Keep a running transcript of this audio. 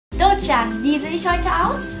Ryokan. Wie sehe ich heute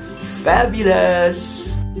aus?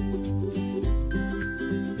 Fabulous!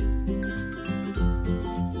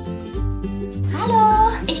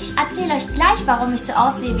 Hallo! Ich erzähle euch gleich, warum ich so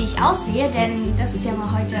aussehe, wie ich aussehe, denn das ist ja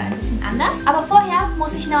mal heute ein bisschen anders. Aber vorher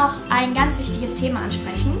muss ich noch ein ganz wichtiges Thema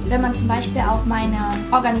ansprechen. Wenn man zum Beispiel auf meine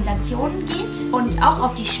Organisation geht und auch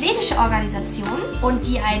auf die schwedische Organisation und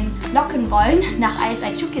die einen locken wollen, nach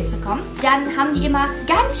wasjp zu kommen, dann haben die immer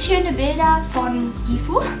ganz schöne Bilder von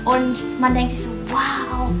Gifu und man denkt sich so,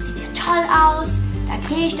 wow, sieht ja toll aus.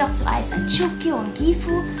 Da gehe ich doch zu wasjp und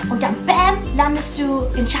Gifu und dann BAM, landest du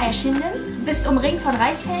in Chayashinden, bist umringt von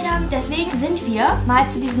Reisfeldern. Deswegen sind wir mal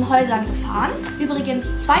zu diesen Häusern gefahren. Übrigens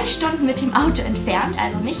 2 Stunden mit dem Auto entfernt,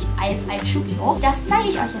 also nicht wasjp. Das zeige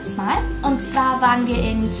ich euch jetzt mal. Und zwar waren wir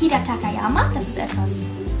in Hidatakayama, das ist etwas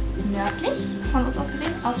nördlich von uns aus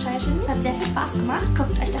gesehen, aus Chayashinden. Hat sehr viel Spaß gemacht,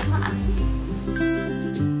 guckt euch das mal an.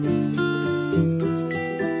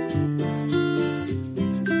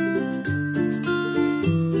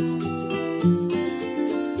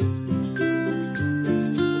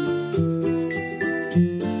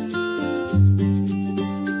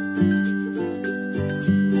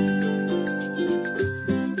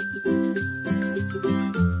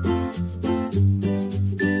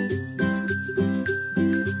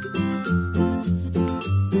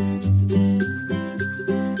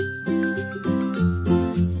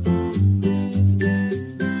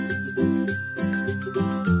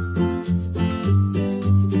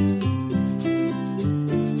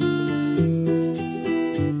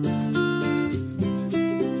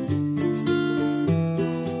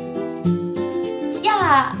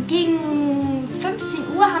 Gegen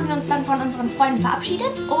 15 Uhr haben wir uns dann von unseren Freunden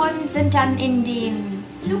verabschiedet und sind dann in den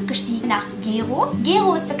Zug gestiegen nach Gero.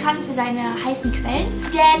 Gero ist bekannt für seine heißen Quellen,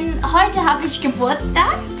 denn heute habe ich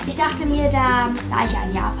Geburtstag. Ich dachte mir, da ich ja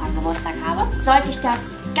in Japan Geburtstag habe, sollte ich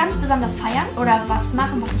das ganz besonders feiern oder was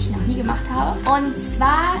machen, was ich noch nie gemacht habe. Und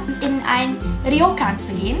zwar in ein Ryokan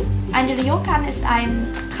zu gehen. Ein Ryokan ist ein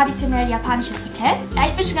traditionell japanisches Hotel. Ja,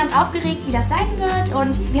 ich bin schon ganz aufgeregt, wie das sein wird,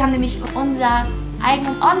 und wir haben nämlich unser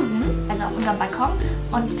eigenen Onsen, also auf unserem Balkon,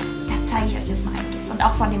 und da zeige ich euch jetzt mal einiges und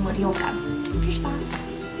auch von dem Ryokan. Viel Spaß!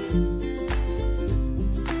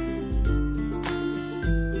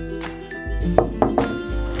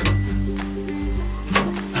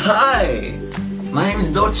 Hi! My name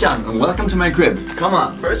is Do-chan and welcome to my crib. Come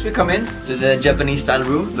on, first we come in to the Japanese style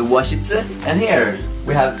room, the wasjp, and here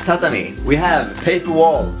we have tatami, we have paper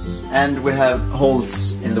walls, and we have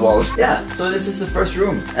holes in the walls. Yeah, so this is the first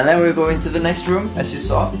room. And then we go into the next room, as you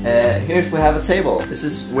saw. Here we have a table. This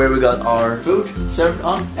is where we got our food served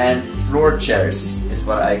on, and floor chairs is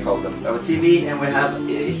what I call them. We have a TV and we have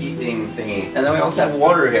a heating thingy. And then we also have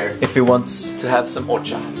water here if we want to have some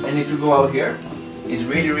ocha. And if you go out here, it's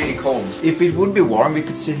really cold. If it would be warm, we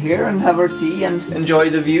could sit here and have our tea and enjoy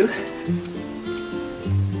the view.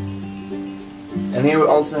 And here we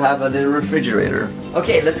also have a little refrigerator.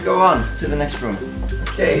 Okay, let's go on to the next room.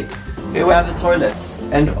 Okay, here we have the toilets.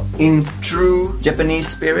 And in true Japanese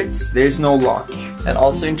spirit, there's no lock. And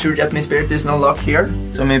also in true Japanese spirit, there's no lock here.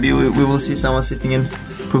 So maybe we will see someone sitting and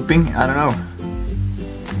pooping, I don't know.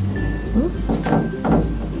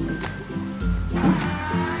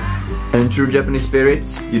 And in true Japanese spirit,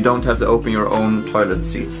 you don't have to open your own toilet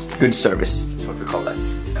seats. Good service, that's what we call that.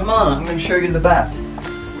 Come on, I'm gonna show you the bath.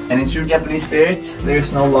 And in true Japanese spirit,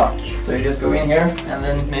 there's no lock. So you just go in here, and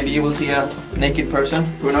then maybe you will see a naked person,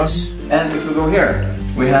 who knows? And if we go here,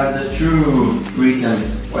 we have the true reason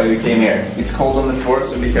why we came here. It's cold on the floor,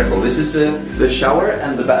 so be careful. This is the shower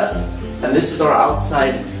and the bath, and this is our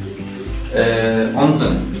outside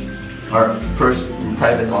onsen, our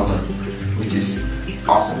private onsen, which is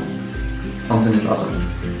awesome. Onsen is awesome.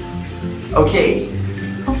 Okay.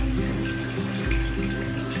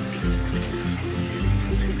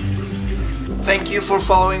 Thank you for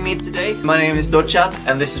following me today. My name is Do-chan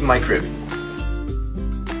and this is my crib.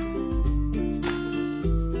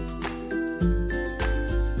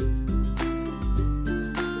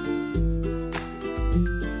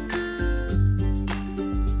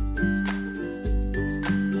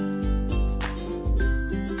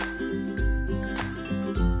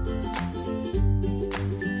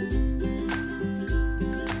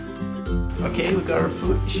 Okay, we got our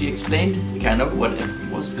food. She explained kind of what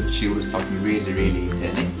everything was, but she was talking really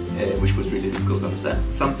tiny, which was really difficult to understand.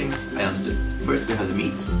 Some things I understood. First we have the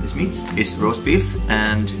meat. This meat is roast beef,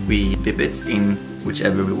 and we dip it in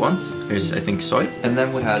whichever we want. There's, I think, soy. And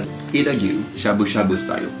then we have iragyu, shabu shabu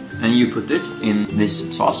style. And you put it in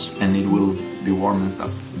this sauce, and it will be warm and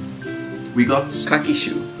stuff. We got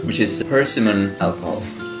kakishu, which is persimmon alcohol.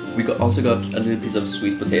 We also got a little piece of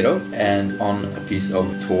sweet potato and on a piece of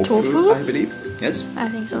tofu? I believe. Yes? I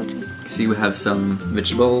think so too. See, we have some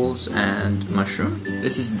vegetables and mushroom.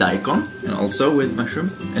 This is daikon and also with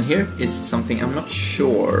mushroom. And here is something I'm not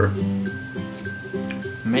sure.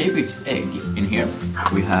 Maybe it's egg in here.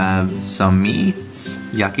 We have some meat,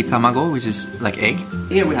 yaki tamago, which is like egg.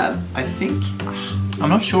 Here we have, I think, I'm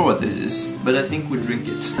not sure what this is, but I think we drink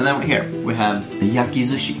it. And then here we have the yaki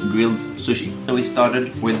sushi, grilled sushi. So we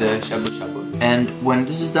started with the shabu shabu. And when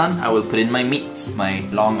this is done, I will put in my meat, my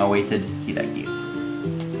long-awaited hidaki.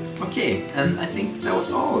 Okay, and I think that was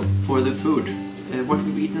all for the food. What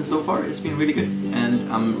we've eaten so far, it's been really good.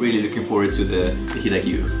 And I'm really looking forward to the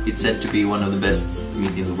hidaki. It's said to be one of the best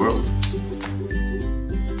meat in the world.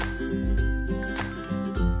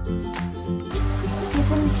 Wir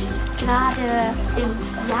sind gerade im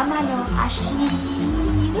Yamano-ashi.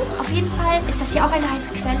 Auf jeden Fall ist das hier auch eine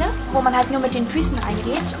heiße Quelle, wo man halt nur mit den Füßen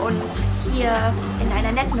reingeht und hier in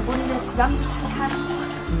einer netten Runde zusammensitzen kann.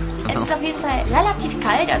 Es ist auf jeden Fall relativ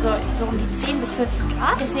kalt, also so um die 10 bis 14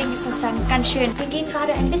 Grad. Deswegen ist das dann ganz schön. Wir gehen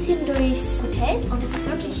gerade ein bisschen durchs Hotel und es ist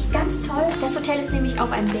wirklich ganz toll. Das Hotel ist nämlich auf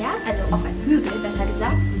einem Berg, also auf einem Hügel, besser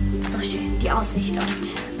gesagt. So schön, die Aussicht, und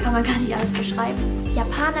das kann man gar nicht alles beschreiben.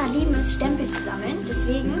 Japaner lieben es, Stempel zu sammeln.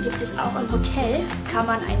 Deswegen gibt es auch im Hotel, kann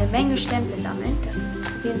man eine Menge Stempel sammeln. Das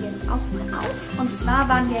probieren wir jetzt auch mal auf. Und zwar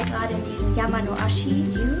waren wir gerade in diesem Yamano-ashi.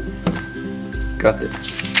 Got it.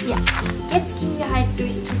 Ja, jetzt gehen wir halt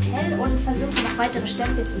durchs Hotel und versuchen noch weitere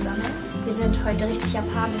Stempel zu sammeln. Wir sind heute richtig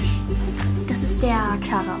japanisch. Das ist der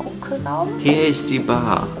Karaoke-Raum. Hier ist die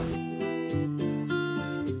Bar.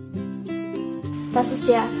 Das ist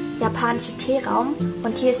der japanische Teeraum.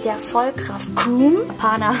 Und hier ist der Vollkraft-Room.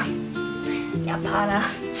 Japaner.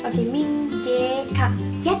 Okay, Mingekan.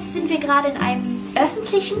 Jetzt sind wir gerade in einem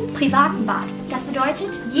öffentlichen, privaten Bad. Das bedeutet,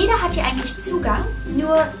 jeder hat hier eigentlich Zugang,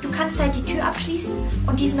 nur du kannst halt die Tür abschließen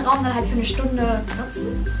und diesen Raum dann halt für eine Stunde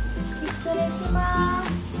nutzen.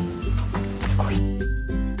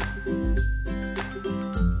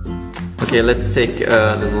 Okay, let's take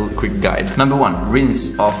a little quick guide. Number 1,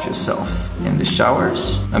 rinse off yourself in the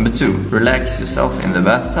showers. Number 2, relax yourself in the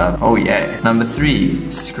bathtub. Oh yeah. Number 3,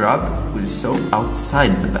 scrub with soap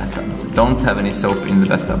outside the bathtub. Don't have any soap in the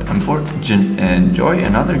bathtub. Number 4, enjoy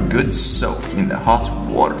another good soak in the hot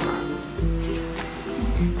water.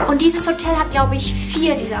 Und dieses Hotel hat, glaube ich,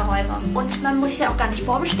 4 dieser Räume. Und man muss sich ja auch gar nicht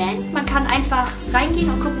vorbestellen. Man kann einfach reingehen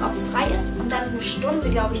und gucken, ob es frei ist. Und dann eine Stunde,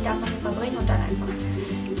 glaube ich, darf man hier verbringen und dann einfach gehen.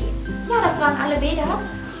 Ja, das waren alle Bäder.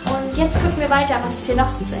 Und jetzt gucken wir weiter, was es hier noch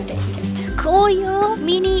so zu entdecken gibt. Koyo,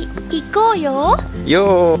 Mini, Ikoyo.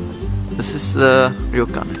 Yo! This is the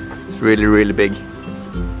Ryokan. It's really, really big.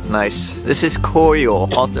 Nice. This is Koyo,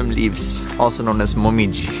 autumn leaves, also known as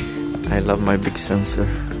momiji. I love my big sensor.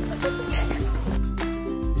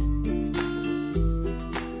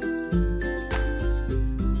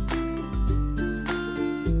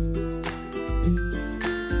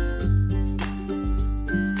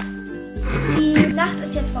 Die Nacht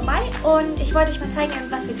ist jetzt vorbei und ich wollte euch mal zeigen,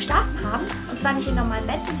 was wir geschlafen haben. Und zwar nicht in normalen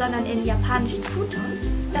Betten, sondern in japanischen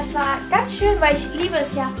Futons. Das war ganz schön, weil ich liebe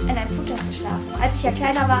es ja, in einem Futon zu schlafen. Als ich ja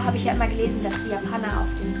kleiner war, habe ich ja immer gelesen, dass die Japaner auf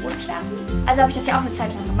dem Boden schlafen. Also habe ich das ja auch eine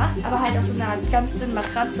Zeit lang gemacht, aber halt auf so einer ganz dünnen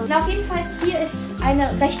Matratze. Und auf jeden Fall, hier ist eine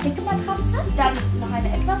recht dicke Matratze, dann noch eine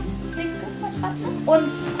etwas dicke Matratze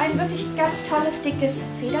und ein wirklich ganz tolles, dickes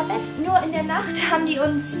Federbett. Nur in der Nacht haben die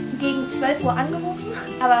uns gegen 12 Uhr angerufen,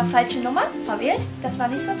 aber falsche Nummer, verwählt. Das war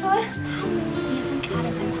nicht so toll. Wir sind gerade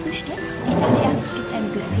beim Frühstück. Ich dachte erst, es gibt ein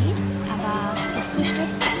Buffet, aber das Frühstück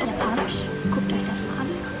ist japanisch. Guckt euch das mal an.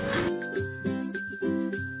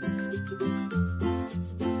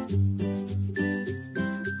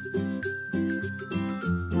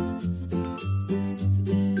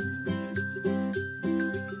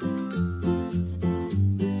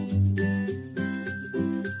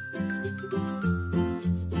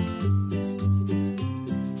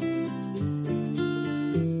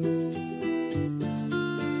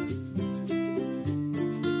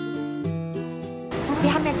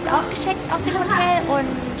 Wir haben jetzt ausgecheckt aus dem Hotel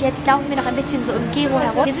und jetzt laufen wir noch ein bisschen so im Gero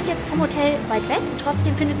herum. Wir sind jetzt vom Hotel weit weg und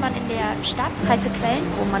trotzdem findet man in der Stadt heiße Quellen,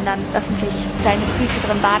 wo man dann öffentlich seine Füße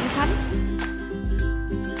drin baden kann.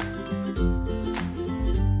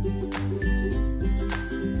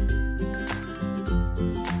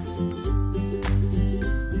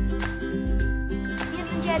 Wir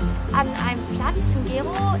sind jetzt an einem Platz im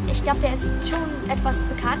Gero. Ich glaube, der ist schon etwas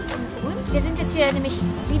bekannt und berühmt. Wir sind jetzt hier nämlich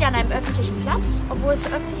wieder an einem öffentlichen Platz. Obwohl es so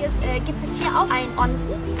öffentlich ist, gibt es hier auch einen Onsen.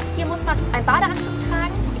 Hier muss man einen Badeanzug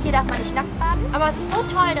tragen. Hier darf man nicht nackt baden. Aber es ist so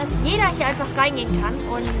toll, dass jeder hier einfach reingehen kann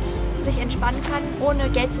und sich entspannen kann, ohne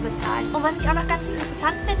Geld zu bezahlen. Und was ich auch noch ganz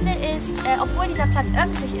interessant finde, ist, obwohl dieser Platz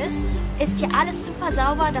öffentlich ist hier alles super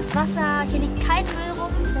sauber. Das Wasser, hier liegt kein Müll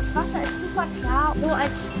rum. Das Wasser ist super klar, so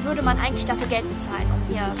als würde man eigentlich dafür Geld bezahlen,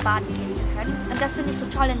 um hier baden gehen zu können. Und das finde ich so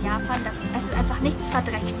toll in Japan, dass es ist einfach nichts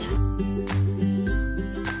verdreckt.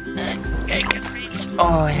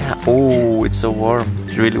 Oh yeah. Oh, it's so warm.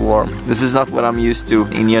 It's really warm. This is not what I'm used to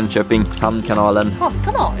in Jönköping. Hamnkanalen.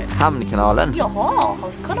 Hamnkanalen? Hamnkanalen. Jaha,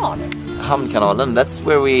 Hamnkanalen. Hamnkanalen. That's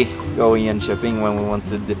where we go in Jönköping when we want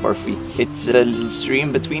to dip our feet. It's a little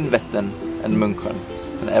stream between Vättern and Munkön.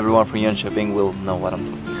 And everyone from Jönköping will know what I'm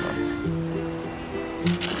talking about.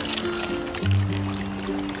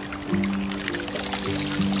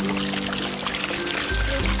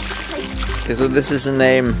 Okay, so this is the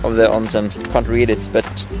name of the onsen. Can't read it, but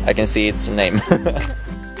I can see it's a name.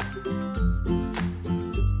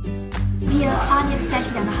 Wir fahren jetzt gleich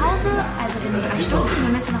wieder nach Hause, also in 3 Stunden. Wir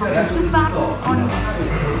müssen noch auf den Zug warten. Und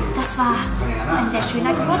das war ein sehr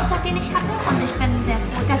schöner Geburtstag, den ich hatte. Und ich bin sehr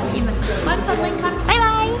froh, dass ich ihn mit meinen Freunden verbringen kann.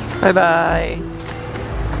 Bye, bye! Bye, bye!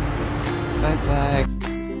 Bye, bye!